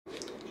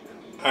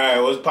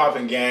Alright, what's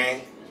poppin',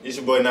 gang? It's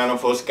your boy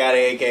 904 Scotty,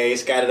 aka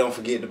Scotty Don't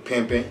Forget the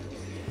Pimpin'.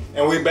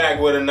 And we back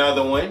with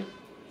another one.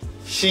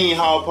 SHEIN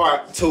haul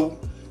part 2.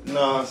 You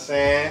know what I'm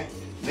saying?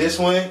 This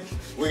one,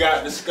 we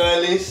got the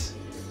Scullies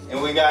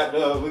and we got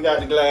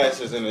the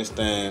glasses in this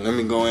thing. Let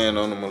me go in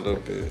on them a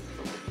little bit.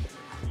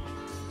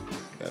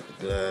 Got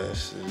the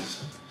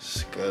glasses,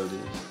 Scullies.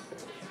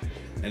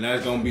 And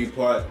that's gonna be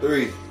part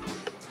 3.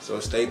 So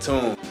stay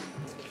tuned.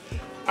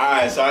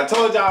 Alright, so I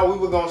told y'all we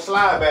were gonna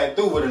slide back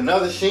through with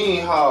another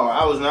SHEIN haul.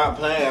 I was not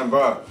playing,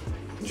 bro.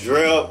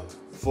 Drip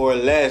for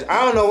less.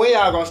 I don't know when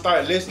y'all gonna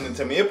start listening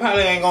to me. It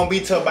probably ain't gonna be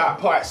till about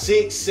part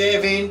 6,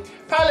 7.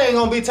 Probably ain't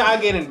gonna be till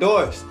I get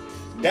endorsed.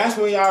 That's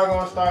when y'all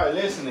gonna start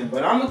listening.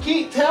 But I'm gonna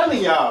keep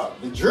telling y'all,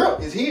 the drip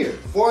is here,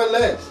 for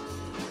less.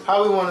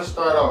 How we wanna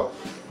start off?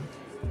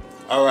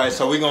 Alright,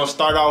 so we gonna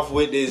start off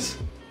with this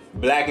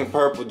black and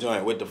purple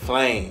joint with the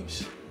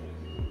flames.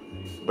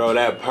 Bro,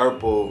 that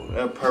purple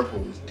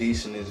is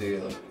decent as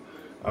hell.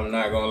 I'm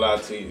not gonna lie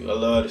to you. I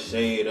love the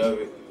shade of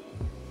it.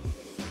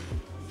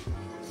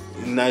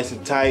 It's nice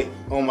and tight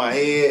on my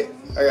head.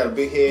 I got a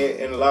big head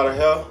and a lot of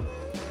hair.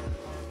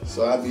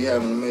 So I be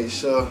having to make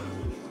sure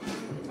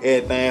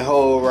everything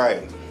hold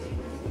right.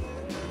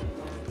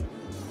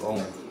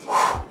 Boom.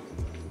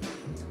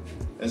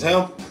 That's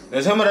him?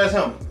 That's him or that's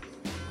him?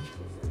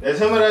 That's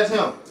him or that's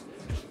him?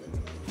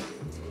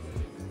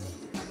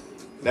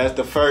 That's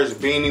the first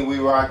beanie we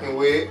rocking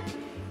with.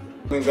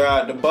 Let me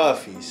grab the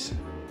Buffies.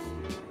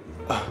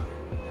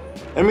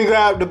 Let me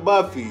grab the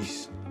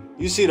Buffies.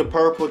 You see the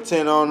purple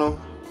tint on them?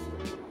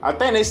 I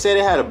think they said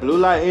it had a blue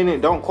light in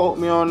it. Don't quote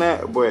me on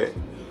that, but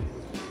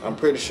I'm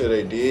pretty sure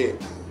they did.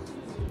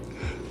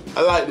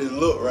 I like this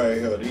look right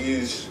here.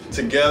 These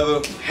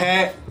together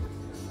hat.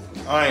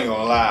 I ain't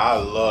gonna lie, I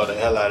love the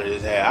hell out of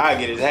this hat. I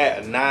get this hat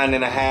a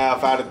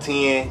 9.5 out of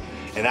 10,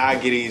 and I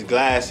get these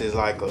glasses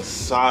like a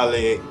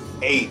solid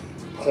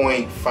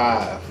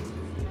 8.5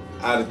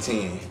 out of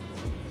 10.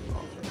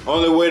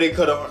 Only way they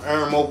could have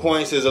earned more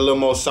points is a little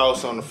more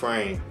sauce on the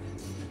frame.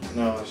 You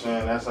know what I'm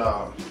saying? That's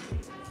all.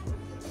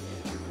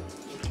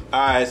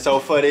 Alright, so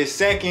for this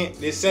second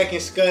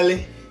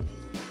Scully,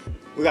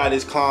 we got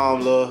this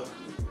calm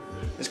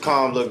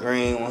little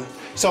green one.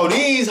 So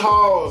these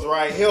hauls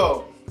right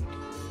here,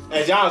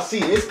 as y'all see,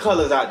 this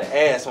color's out the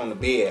ass on the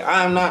bed.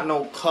 I am not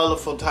no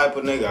colorful type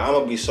of nigga. I'm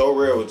gonna be so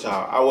real with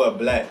y'all. I wear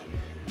black.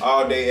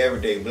 All day,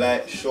 every day.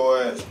 Black,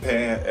 shorts,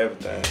 pants,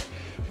 everything.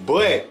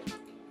 But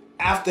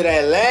after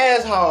that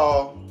last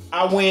haul,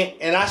 I went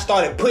and I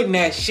started putting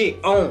that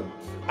shit on.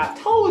 I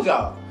told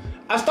y'all.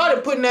 I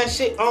started putting that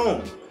shit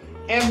on.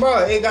 And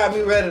bro, it got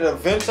me ready to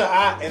venture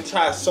out and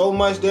try so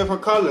much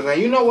different colors.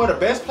 And you know what the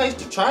best place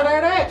to try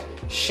that at?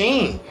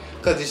 SHEIN.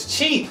 Cause it's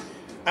cheap.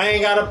 I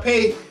ain't gotta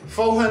pay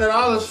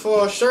 $400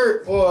 for a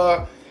shirt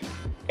or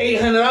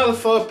 $800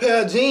 for a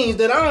pair of jeans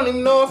that I don't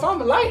even know if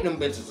I'ma like them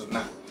bitches or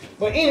not.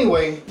 But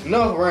anyway,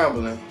 enough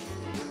rambling.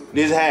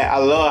 This hat, I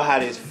love how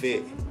this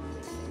fit.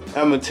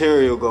 That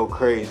material go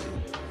crazy.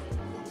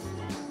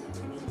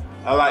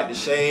 I like the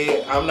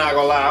shade. I'm not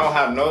gonna lie, I don't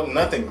have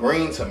nothing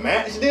green to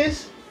match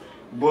this.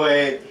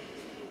 But,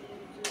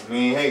 I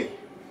mean, hey,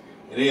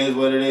 it is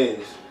what it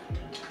is.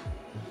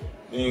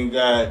 Then you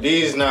got,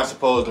 these not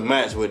supposed to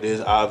match with this,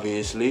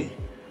 obviously.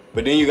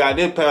 But then you got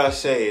this pair of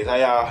shades. How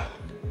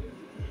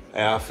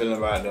y'all feeling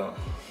about them?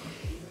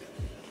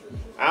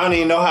 I don't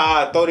even know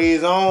how I throw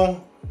these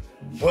on,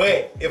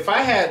 but if I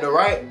had the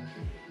right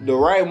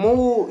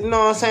mood, you know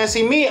what I'm saying?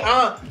 See me,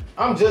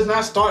 I'm just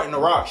not starting to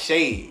rock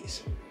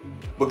shades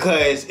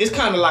because it's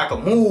kind of like a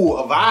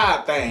mood, a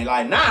vibe thing.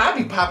 Like, nah, I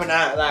be popping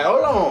out like,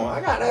 hold on,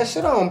 I got that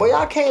shit on, but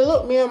y'all can't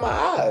look me in my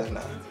eyes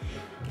now.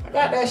 I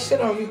got that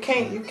shit on, you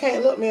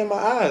can't look me in my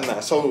eyes now.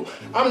 So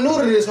I'm new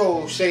to this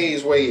whole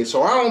shades way,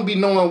 so I don't be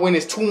knowing when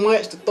it's too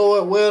much to throw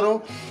it with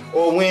them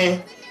or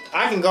when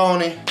I can go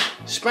on and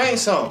spank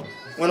something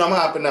when I'm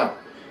hopping out.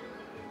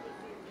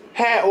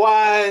 Hat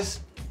wise,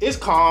 it's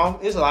calm,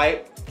 it's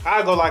light.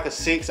 I go like a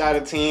 6 out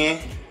of 10.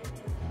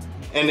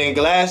 And then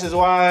glasses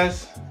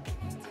wise,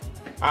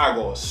 I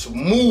go a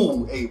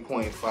smooth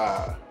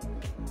 8.5.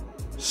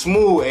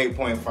 Smooth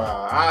 8.5.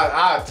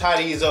 I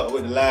tie these up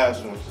with the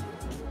last ones.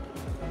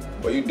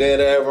 But you dead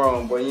ass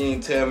wrong, boy. You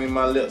ain't tell me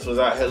my lips was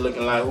out here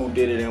looking like who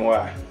did it and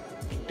why.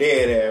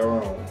 Dead ass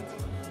wrong.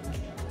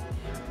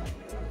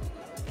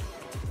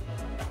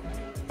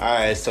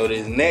 Alright, so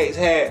this next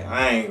hat,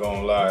 I ain't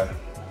gonna lie.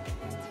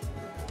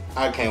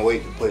 I can't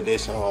wait to put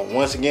this on.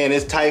 Once again,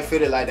 it's tight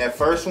fitted like that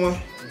first one.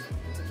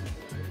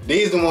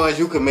 These the ones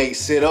you can make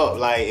sit up.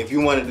 Like if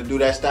you wanted to do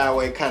that style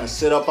where it kind of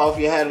sit up off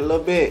your head a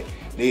little bit,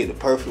 these the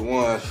perfect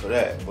ones for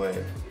that. But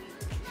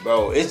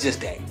bro, it's just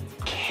that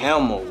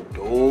camo,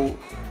 dude.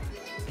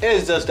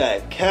 It's just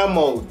that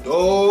camo, dude.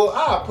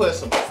 I'll put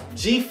some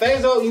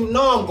G-Fazo. You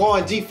know I'm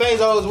going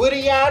G-Fazos with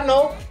it. Yeah, I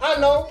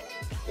know.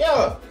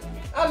 Yeah.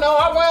 I know,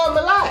 I wear them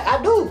a lot,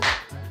 I do.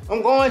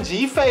 I'm going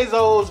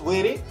G-Fazos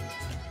with it.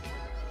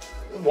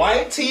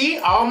 White tee,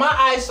 all my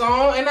ice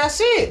on, and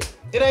that's it.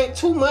 It ain't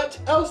too much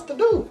else to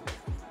do.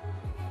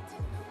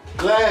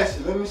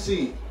 Glasses, let me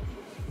see.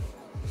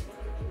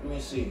 me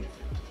see.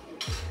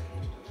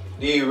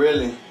 These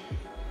really.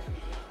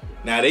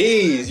 Now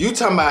these, you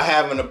talking about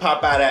having to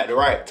pop out at the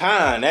right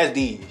time. That's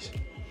these.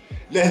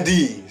 That's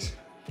these.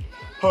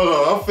 Hold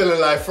on, I'm feeling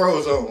like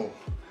Frozone.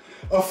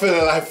 I'm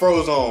feeling like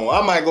Frozone.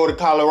 I might go to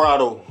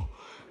Colorado.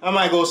 I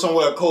might go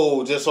somewhere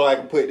cold just so I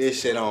can put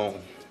this shit on.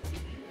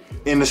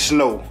 In the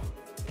snow.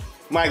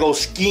 Might go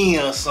skiing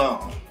or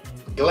something.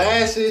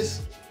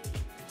 Glasses.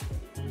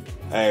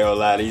 I ain't gonna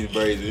lie, these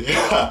braids.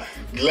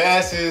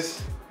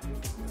 Glasses,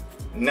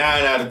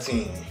 9 out of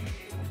 10.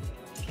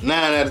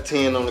 9 out of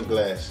 10 on the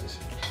glasses.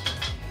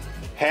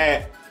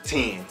 Hat,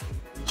 10.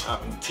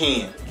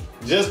 10.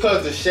 Just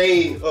cause the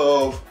shade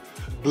of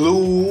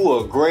blue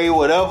or gray,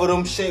 whatever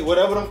them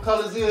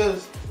colors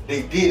is,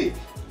 they did it.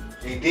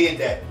 They did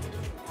that.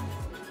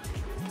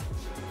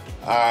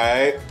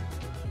 Alright.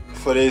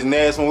 For this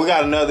next one, we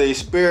got another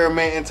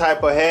experimenting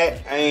type of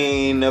hat. I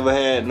ain't never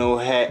had no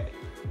hat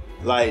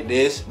like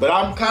this, but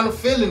I'm kind of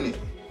feeling it.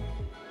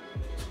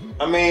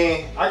 I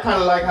mean, I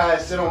kind of like how it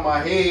sit on my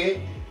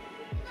head.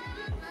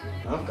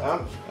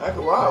 I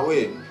can rock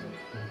with it.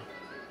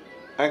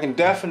 I can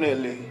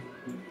definitely,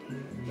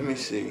 let me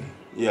see.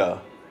 Yeah,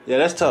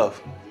 that's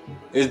tough.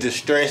 It's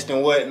distressed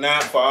and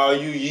whatnot for all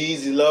you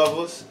Yeezy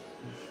lovers.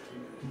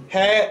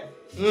 Hat,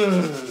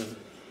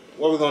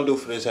 what we gonna do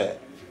for this hat?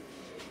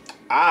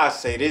 I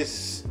say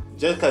this,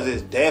 just cause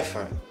it's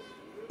different,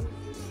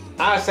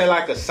 I say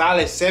like a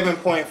solid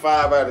 7.5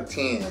 out of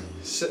 10.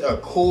 A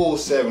cool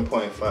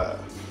 7.5.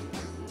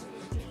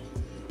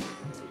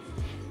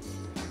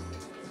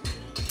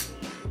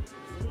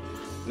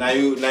 Now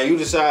you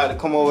decide to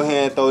come over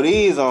here and throw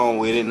these on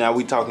with it. Now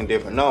we talking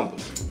different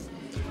numbers.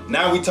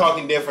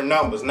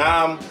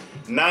 Now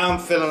I'm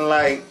feeling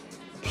like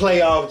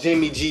playoff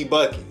Jimmy G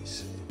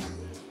buckets.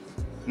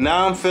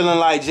 Now I'm feeling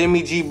like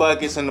Jimmy G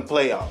buckets in the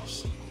playoffs.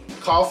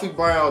 Coffee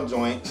brown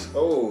joints.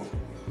 Oh.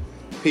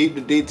 Peep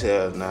the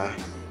details now.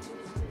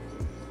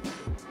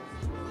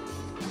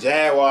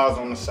 Jaguars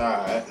on the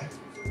side.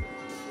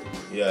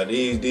 Yeah,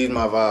 these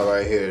my vibe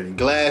right here. The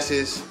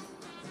glasses,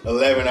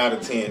 11 out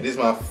of 10. This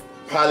is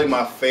probably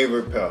my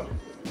favorite pair.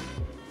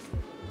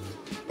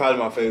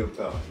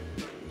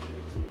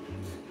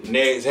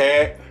 Next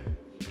hat.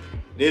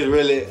 This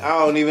really,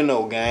 I don't even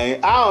know,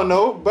 gang. I don't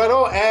know, but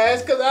don't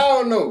ask, cause I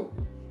don't know.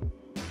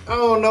 I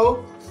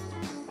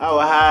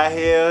was high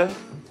here.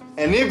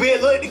 And this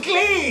bitch looked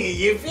clean,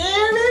 you feel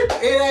me?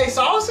 It ain't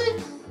saucy?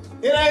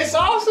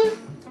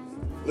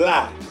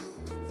 Lie.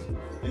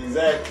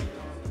 Exactly.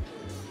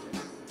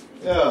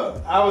 Yeah,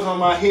 I was on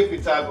my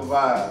hippie type of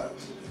vibes.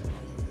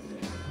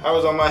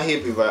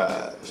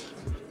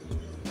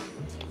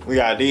 We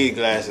got these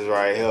glasses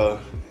right here.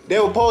 They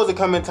were supposed to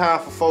come in time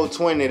for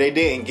 420. They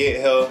didn't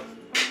get here.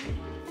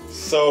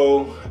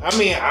 So, I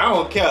mean, I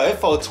don't care. It's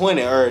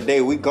 420 every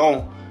day. We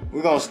gon'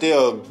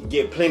 still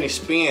get plenty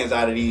spins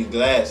out of these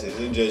glasses.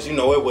 It just, you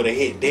know, it would have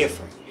hit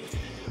different.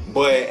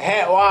 But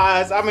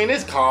hat-wise, I mean,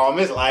 it's calm.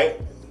 It's like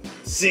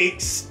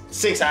 6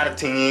 out of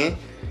 10.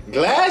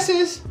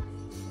 Glasses?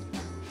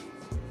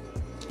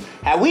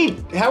 Have we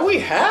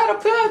had a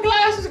pair of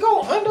glasses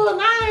go under a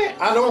 9?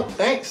 I don't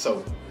think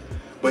so.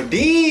 But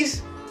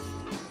these,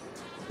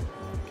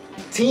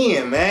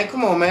 10, man.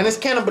 Come on, man. It's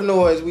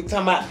cannabinoids we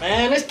talking about,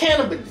 man. It's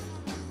cannabis.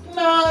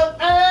 No,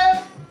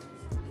 man.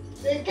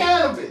 It's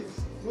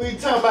cannabis. We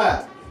talking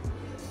about.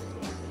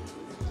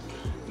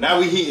 Now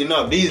we heating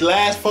up. These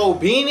last 4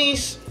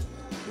 beanies,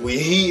 we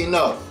heating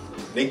up.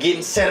 They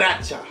getting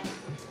sriracha.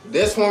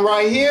 This one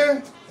right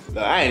here,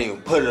 look, I ain't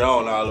even put it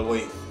on all the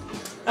way.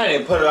 I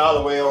didn't put it all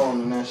the way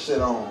on and that shit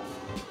on.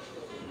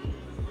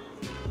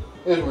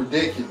 It's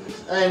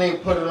ridiculous. I ain't even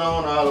put it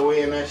on all the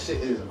way and that shit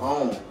is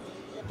on.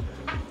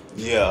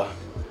 Yeah.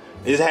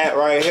 This hat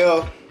right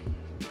here,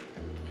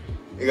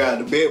 it got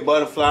the big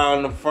butterfly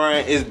on the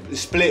front. It's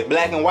split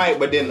black and white,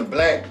 but then the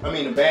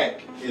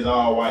back is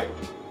all white.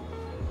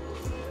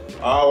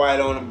 All white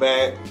on the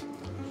back.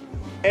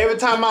 Every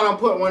time I done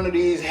put one of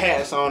these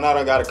hats on, I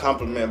done got a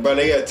compliment. Bro,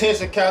 they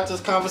attention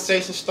catchers,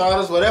 conversation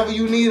starters, whatever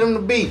you need them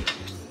to be.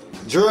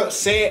 Drip,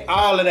 set,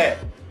 all of that.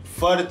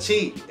 For the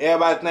cheap.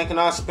 Everybody thinking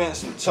I spent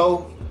some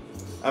toe.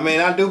 I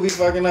mean, I do be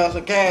fucking up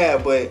some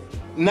cash, but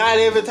not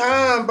every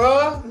time,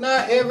 bro.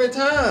 Not every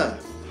time.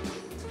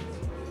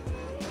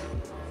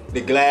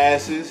 The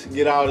glasses,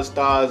 get all the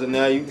stars in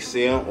there. You can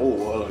see them. Oh,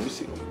 hold on, let me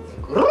see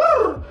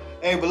them.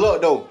 Hey, but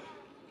look though.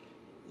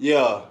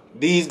 Yeah,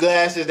 these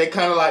glasses, they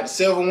kind of like the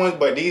silver ones,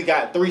 but these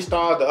got 3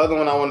 stars. The other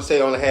one I want to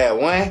say only had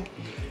 1.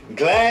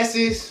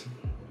 Glasses,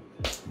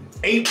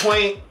 8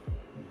 point.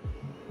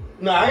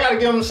 No, I gotta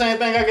give them the same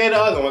thing I gave the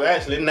other ones.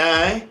 Actually,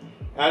 9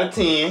 out of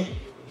 10.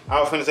 I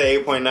was finna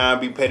say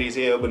 8.9, be petty as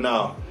hell, but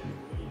no.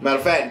 Matter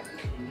of fact,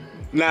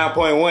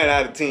 9.1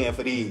 out of 10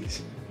 for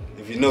these.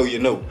 If you know, you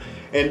know.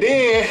 And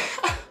then,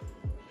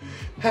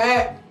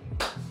 hat.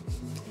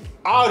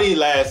 All these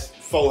last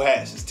 4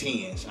 hats is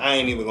 10s. I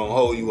ain't even gonna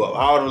hold you up.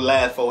 All the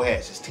last 4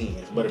 hats is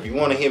 10s. But if you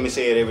wanna hear me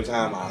say it every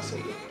time, I'll say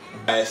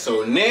it. Alright,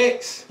 so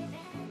next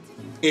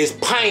is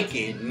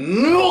Pinky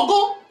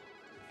Nuggle.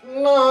 You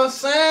know what I'm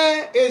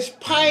saying? It's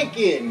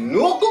Pinky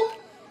Nuggle.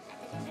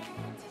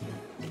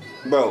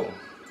 Bro,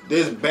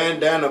 this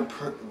bandana,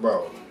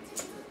 bro.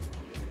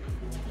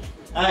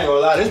 I ain't gonna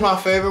lie, this is my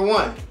favorite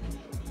one.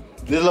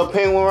 This little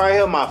pink one right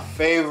here, my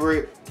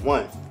favorite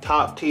one.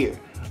 Top tier.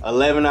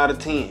 11 out of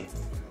 10.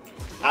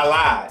 I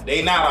lied.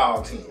 They not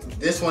all 10.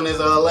 This one is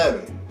an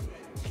 11.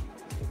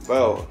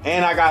 Bro,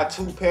 and I got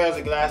 2 pairs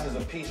of glasses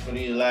apiece for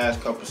these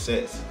last couple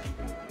sets.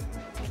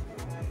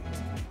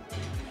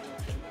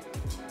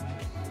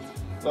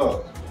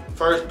 Look,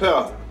 first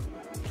pair.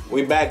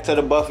 We back to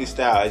the Buffy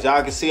style. As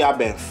y'all can see, I've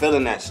been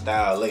feeling that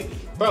style lately.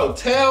 Bro,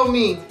 tell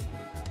me,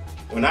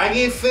 when I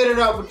get fitted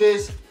up with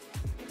this,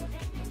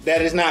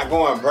 that it's not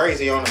going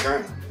crazy on the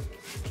ground.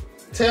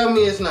 Tell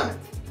me it's not.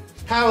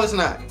 How it's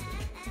not?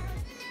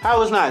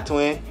 How it's not,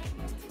 twin?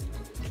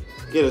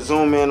 Get a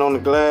zoom in on the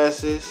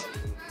glasses.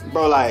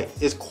 Bro, like,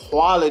 it's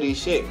quality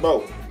shit,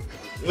 bro.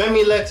 Let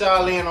me let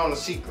y'all in on a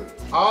secret.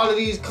 All of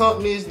these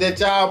companies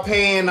that y'all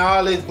paying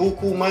all this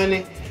buku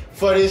money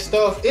for this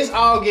stuff, it's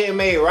all getting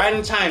made right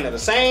in China. The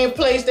same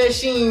place that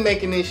SHEIN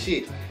making this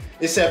shit.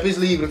 Except it's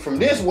leaving from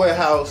this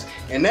warehouse.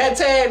 And that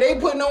tag they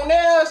putting on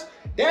theirs,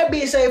 that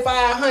bitch say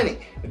 500.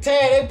 The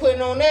tag they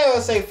putting on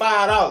theirs say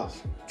 $5.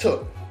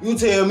 Chuck, you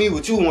tell me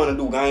what you want to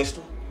do,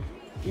 gangster.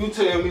 You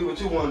tell me what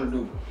you want to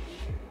do.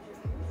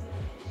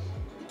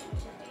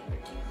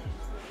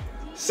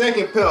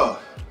 Second pair.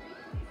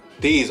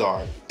 These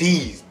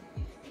brazy.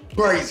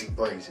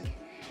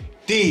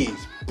 These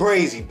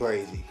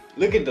brazy.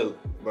 Look at the,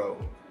 bro.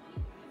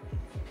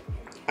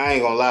 I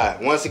ain't gonna lie.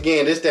 Once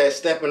again, this that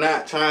stepping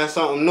out, trying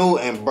something new,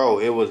 and bro,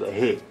 it was a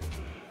hit.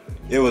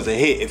 It was a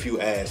hit if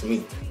you ask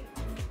me.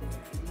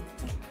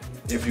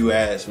 If you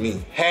ask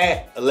me.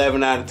 Hat,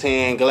 11 out of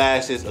 10.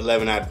 Glasses,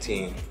 11 out of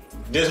 10.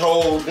 This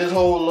whole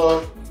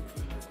little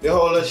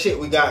shit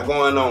we got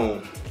going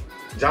on.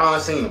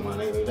 John Cena, my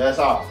nigga. That's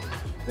all.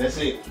 That's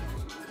it.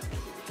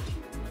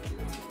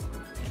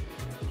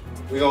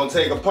 We gonna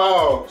take a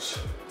pause.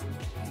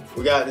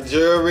 We got the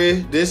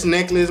jewelry, this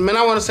necklace. Man,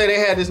 I wanna say they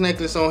had this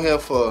necklace on here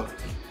for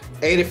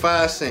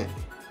 85 cents.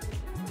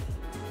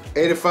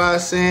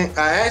 85 cents.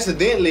 I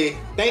accidentally,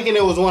 thinking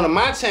it was one of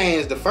my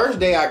chains, the first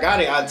day I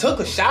got it, I took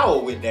a shower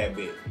with that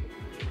bit.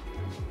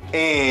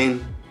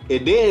 And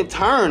it didn't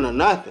turn or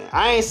nothing.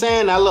 I ain't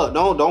saying that, look,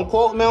 don't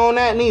quote me on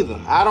that neither.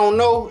 I don't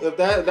know if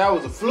that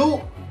was a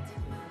fluke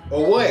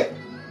or what.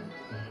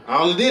 I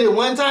only did it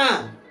one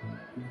time.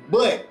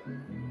 But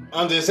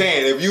I'm just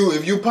saying,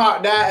 if you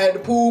popped out at the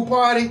pool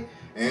party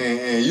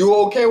and you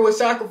okay with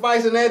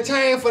sacrificing that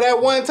chain for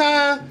that one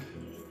time,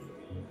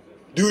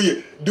 do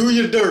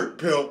your dirt,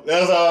 pimp.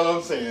 That's all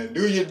I'm saying.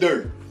 Do your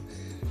dirt.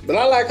 But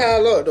I like how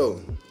it look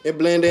though. It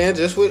blend in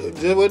just with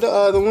the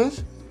other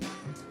ones.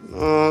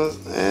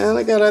 And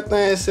look at that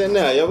thing sitting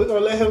there. Yo, we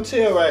gonna let him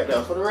chill right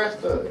there for the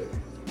rest of it.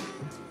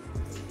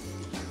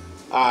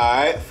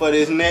 Alright, for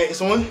this next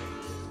one.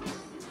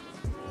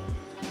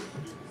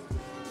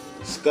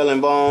 Skull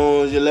and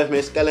bones, you left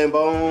me skull and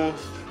bones.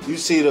 You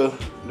see the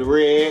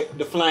red,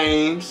 the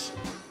flames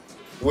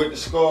with the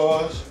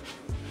scars.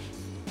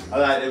 I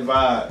like that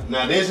vibe.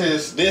 Now this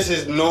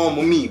is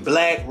normal me.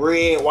 Black,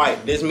 red,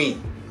 white. This me.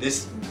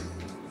 This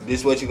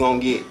what you gonna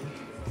get.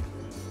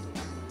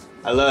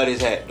 I love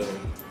this hat though.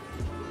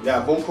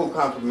 Got buku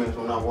compliments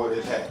when I wore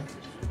this hat.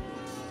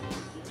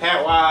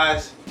 Hat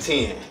wise,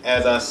 10,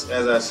 as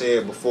I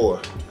said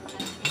before.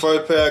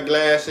 First pair of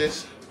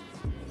glasses.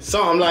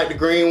 Something like the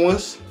green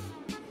ones.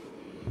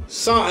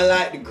 Something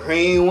like the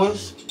green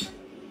ones.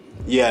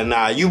 Yeah,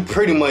 nah, you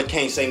pretty much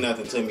can't say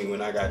nothing to me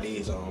when I got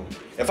these on.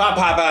 If I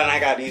pop out and I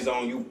got these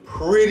on, you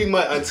pretty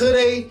much, until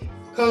they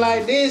come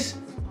like this,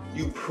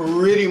 you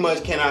pretty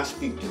much cannot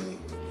speak to me.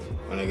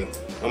 My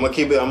nigga, I'm gonna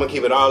keep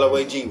it all the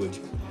way G with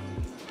you.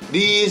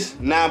 These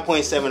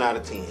 9.7 out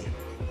of 10.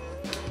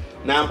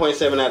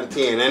 9.7 out of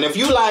 10. And if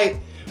you like,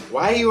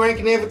 why he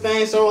ranking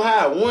everything so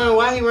high? One,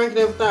 why he ranking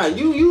everything?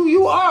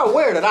 You are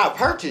aware that I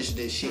purchased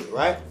this shit,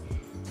 right?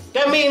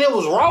 That means it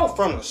was raw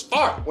from the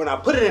start when I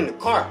put it in the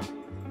cart.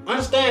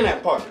 Understand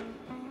that part.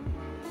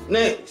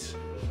 Next,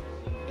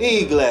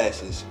 these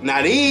glasses.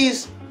 Now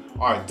these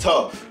are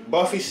tough.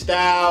 Buffy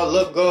style,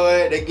 look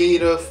good. They give you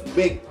the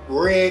big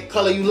red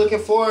color you looking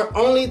for.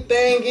 Only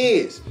thing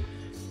is,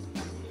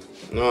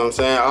 you know what I'm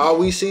saying? All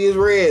we see is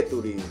red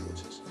through these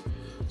bitches.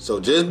 So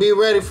just be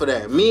ready for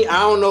that. Me, I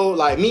don't know,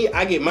 like me,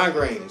 I get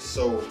migraines.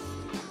 So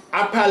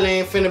I probably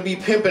ain't finna be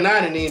pimping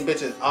out in these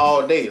bitches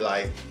all day.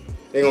 Like,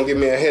 they gonna give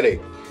me a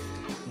headache.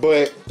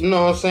 But, you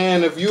know what I'm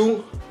saying? If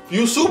you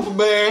super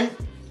bad,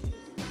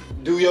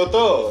 do your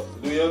thug.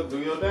 Do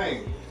your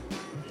thing.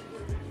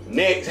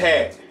 Next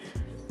hat.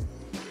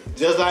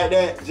 Just like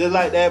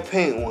that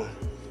pink one.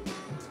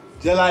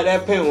 Just like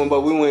that pink one,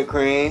 but we went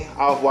cream,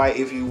 off-white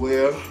if you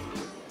will.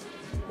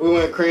 We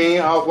went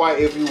cream, off-white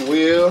if you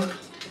will.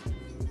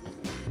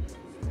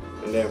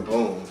 And then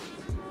boom.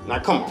 Now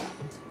come on.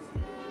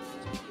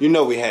 You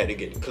know we had to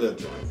get the clip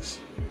joints.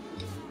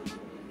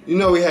 You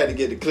know we had to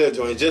get the clip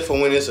joints just for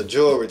when it's a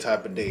jewelry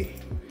type of day.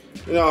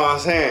 You know what I'm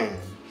saying?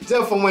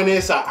 Just for when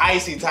it's an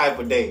icy type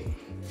of day.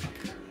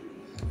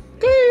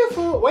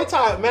 wait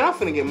till man, I'm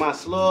finna get my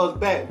slugs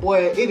back.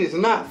 Boy, it is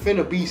not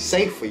finna be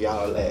safe for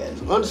y'all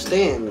ass.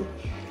 Understand me.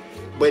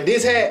 But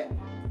this hat,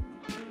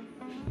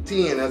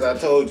 10, as I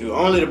told you.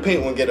 Only the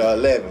pink one get a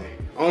 11.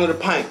 Only the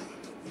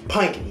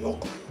pinky,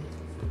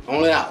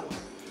 only that one.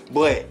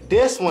 But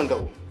this one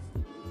though,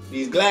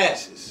 these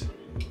glasses.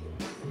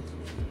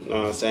 You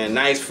know what I'm saying?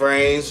 Nice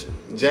frames,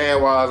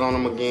 Jaguars on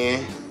them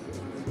again.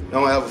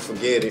 Don't ever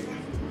forget it.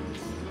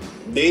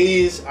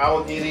 These, I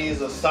will give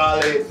these a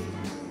solid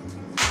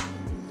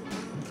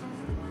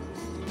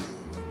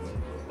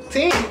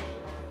 10.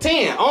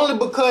 10, only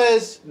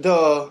because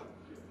the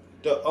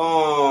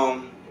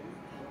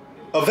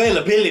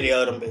availability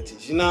of them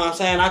bitches. You know what I'm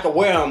saying? I can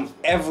wear them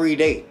every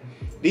day.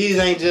 These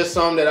ain't just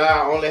some that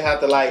I only have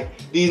to like.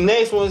 These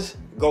next ones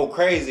go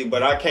crazy,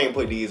 but I can't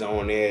put these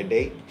on every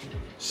day.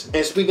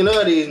 And speaking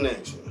of these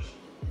next ones,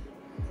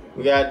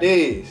 we got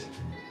these.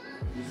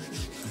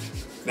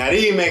 Now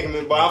these making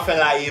me, but I feel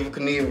like Evil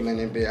Knievel in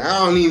it, bit.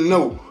 I don't even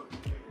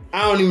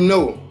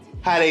know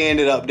how they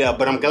ended up there,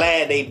 but I'm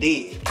glad they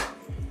did.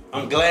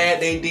 I'm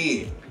glad they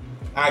did.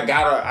 I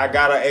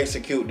gotta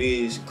execute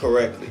these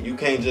correctly. You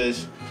can't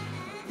just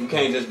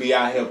be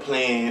out here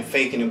playing,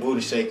 faking and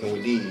booty shaking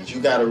with these. You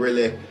gotta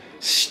really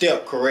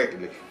step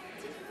correctly.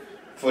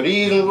 For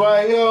these ones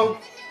right here,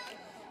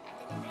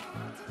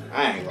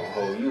 I ain't gonna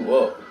hold you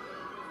up.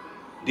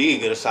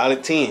 These get a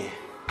solid 10.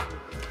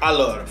 I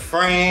love the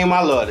frame,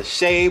 I love the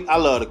shape, I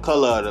love the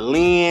color of the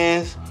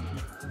lens.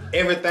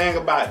 Everything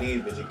about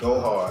these bitches go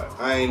hard.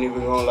 I ain't even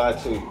gonna lie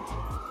to you.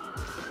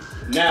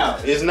 Now,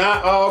 it's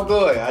not all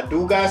good. I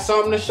do got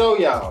something to show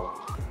y'all.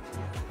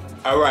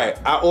 All right,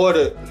 I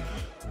ordered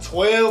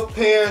 12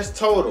 pairs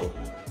total.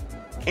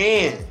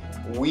 And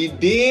we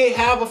did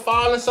have a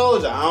fallen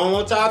soldier. I don't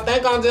want y'all to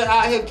think I'm just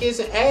out here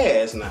kissing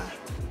ass now.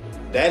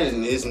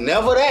 It's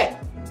never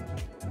that.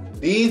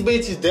 These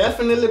bitches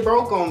definitely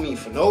broke on me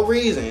for no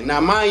reason. Now,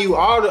 mind you,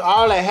 all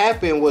that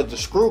happened was the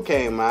screw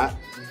came out.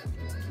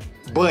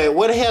 But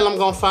where the hell I'm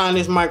gonna find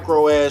this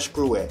micro ass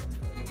screw at?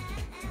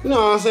 You know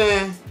what I'm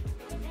saying?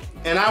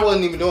 And I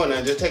wasn't even doing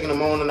that, just taking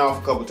them on and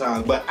off a couple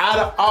times. But out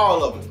of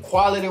all of them,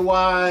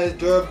 quality-wise,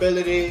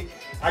 durability,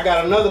 I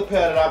got another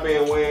pair that I've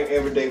been wearing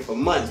every day for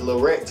months,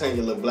 little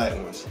rectangular black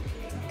ones.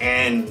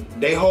 And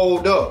they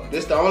hold up.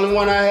 This the only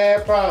one I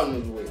had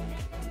problems with.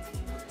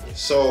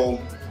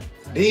 So,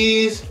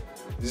 these,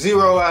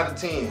 0 out of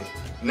 10.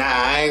 Nah,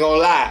 I ain't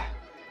gonna lie.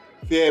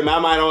 Yeah, I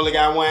might only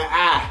got one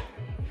eye,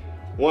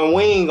 one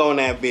wing on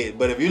that bitch.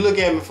 But if you look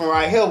at me from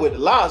right here with the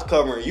locks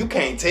covering, you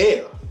can't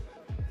tell.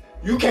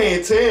 You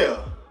can't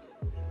tell.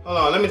 Hold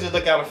on, let me just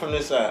look at it from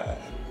this side.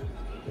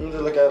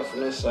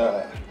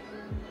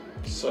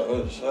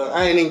 So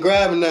I ain't even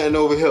grabbing nothing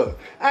over here.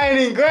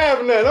 I'm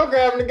grabbing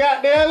the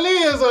goddamn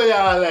lens on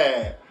y'all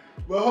ass.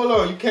 But hold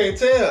on, you can't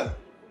tell.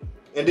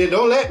 And then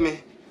don't let me,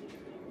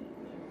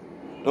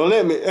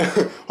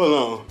 hold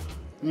on,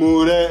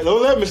 move that.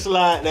 Don't let me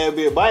slide that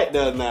bit bite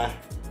there now.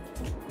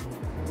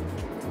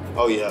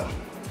 Oh yeah.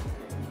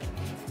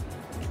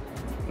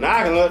 Now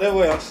I can look that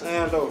way, I'm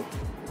saying though.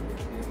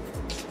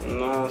 You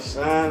know what I'm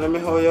saying? Let me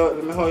hold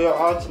your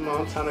Ultima.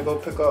 I'm trying to go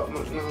pick up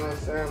my, you know what I'm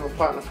saying, my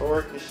partner for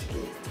work and shit.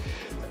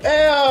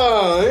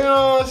 Yeah, you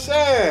know what I'm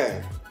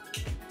saying?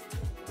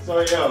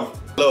 So yo,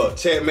 look,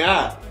 check me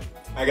out.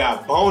 I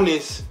got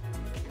bonus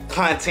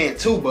content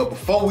too, but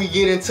before we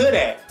get into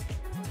that,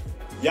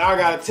 y'all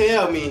gotta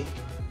tell me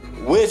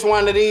which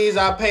one of these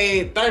I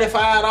paid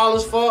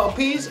 $35 for a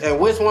piece and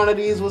which one of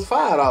these was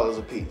 $5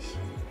 a piece.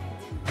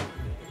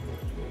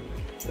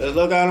 Let's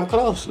look at them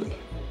closely.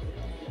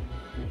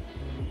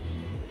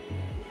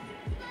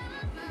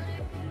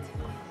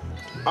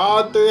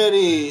 All three of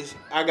these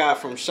I got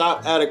from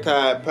Shop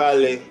Atticai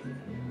probably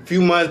a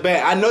few months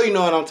back. I know you know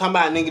what I'm talking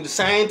about, nigga. The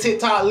same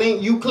TikTok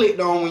link you clicked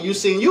on when you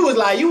seen, you was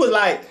like,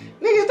 nigga,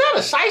 is that a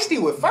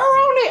shiesty with fur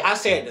on it? I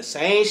said the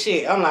same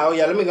shit. I'm like, oh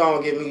yeah, let me go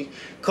and get me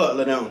a couple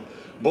of them.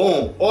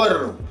 Boom,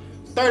 order them.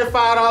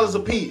 $35 a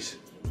piece.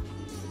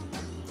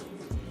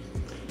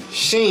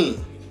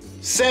 SHEIN,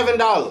 $7,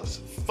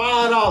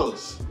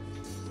 $5.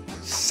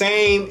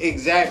 Same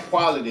exact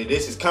quality.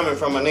 This is coming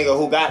from a nigga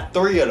who got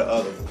 3 of the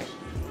other ones.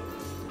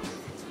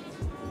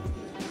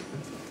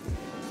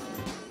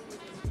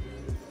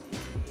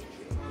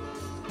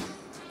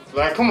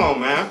 Like, come on,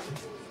 man.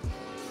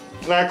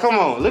 Like, come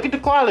on. Look at the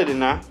quality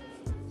now.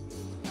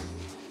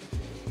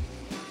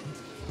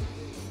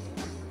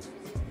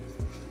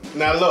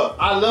 Now, look.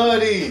 I love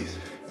these.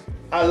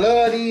 I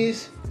love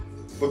these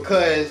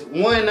because,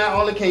 one, not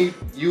only can you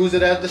use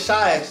it as the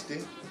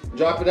shiesty,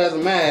 drop it as a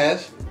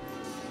mask,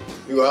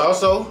 you can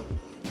also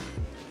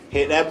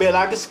hit that bit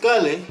like a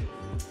scully.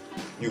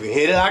 You can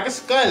hit it like a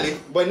scully.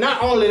 But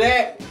not only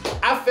that,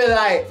 I feel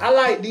like I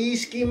like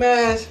these ski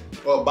masks,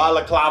 or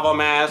balaclava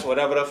mask,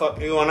 whatever the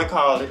fuck you wanna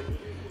call it.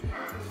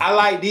 I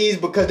like these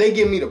because they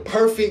give me the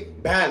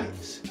perfect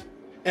balance.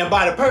 And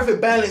by the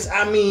perfect balance,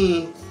 I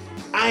mean,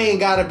 I ain't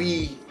gotta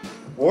be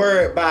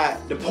worried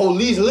about the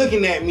police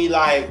looking at me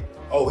like,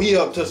 oh, he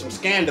up to some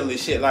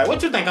scandalous shit. Like,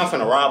 what you think I'm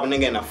finna rob a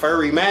nigga in a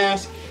furry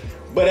mask?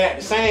 But at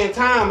the same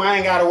time, I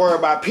ain't gotta worry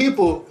about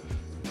people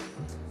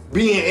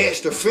being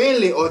extra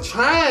friendly or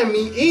trying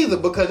me either,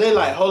 because they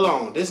like, hold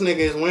on, this nigga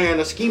is wearing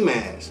a ski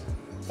mask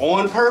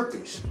on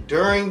purpose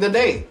during the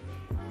day.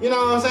 You know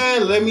what I'm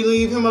saying? Let me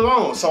leave him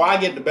alone. So I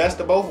get the best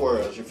of both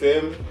worlds, you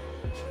feel me?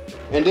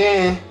 And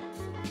then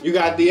you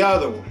got the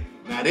other one.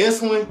 Now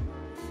this one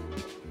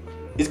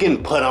is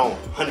getting put on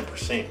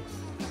 100%.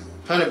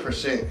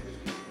 100%.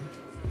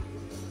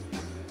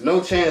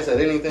 No chance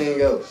at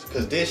anything else,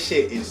 because this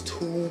shit is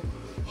too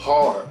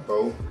hard,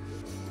 bro.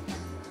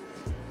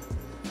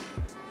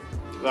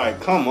 Like,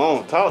 come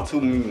on, talk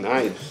to me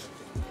nice.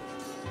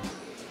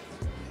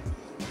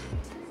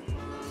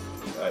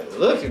 Like,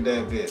 look at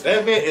that bitch.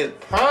 That bitch is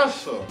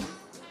partial.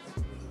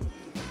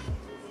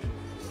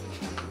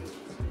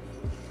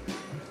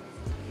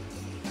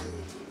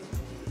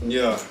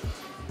 Yeah.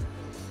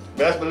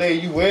 Best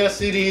believe you will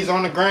see these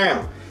on the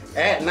ground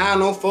at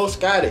 904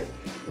 Scotty.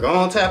 Go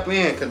on, tap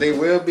in, because they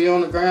will be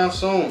on the ground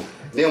soon.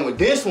 Then with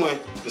this one,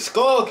 the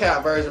skull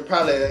cap version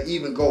probably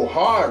even go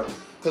harder.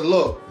 Because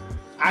look,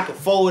 I can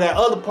fold that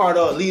other part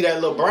up, leave that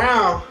little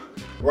brown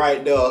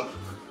right there.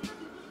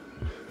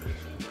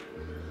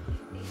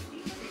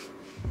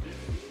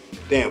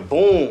 Then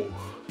boom.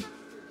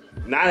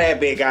 Now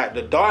that bitch got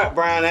the dark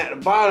brown at the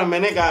bottom,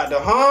 and they got the,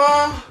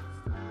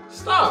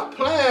 Stop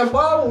playing, boy.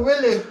 I would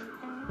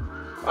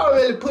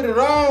really put it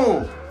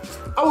on.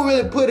 I would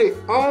really put it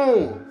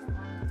on.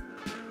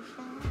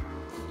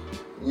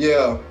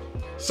 Yeah.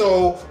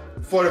 So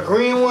for the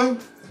green one,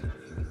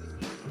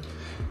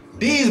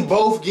 these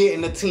both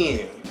getting a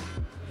 10.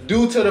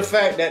 Due to the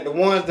fact that the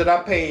ones that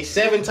I paid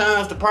 7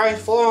 times the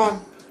price for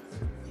them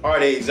are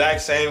the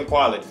exact same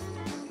quality.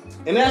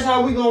 And that's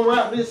how we gonna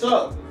wrap this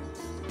up.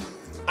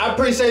 I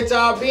appreciate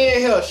y'all being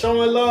here,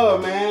 showing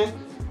love, man.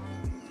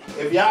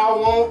 If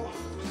y'all want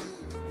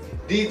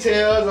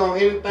details on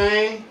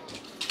anything,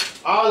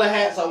 all the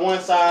hats are one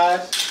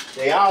size.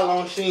 They all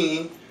on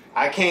SHEIN.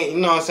 I can't, you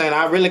know what I'm saying,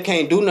 I really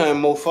can't do nothing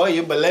more for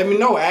you, but let me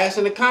know, ask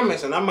in the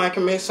comments, and I might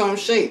can make something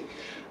shake.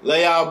 Love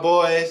y'all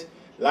boys.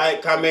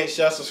 Like, comment,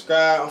 share,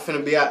 subscribe. I'm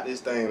finna be out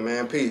this thing,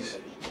 man. Peace.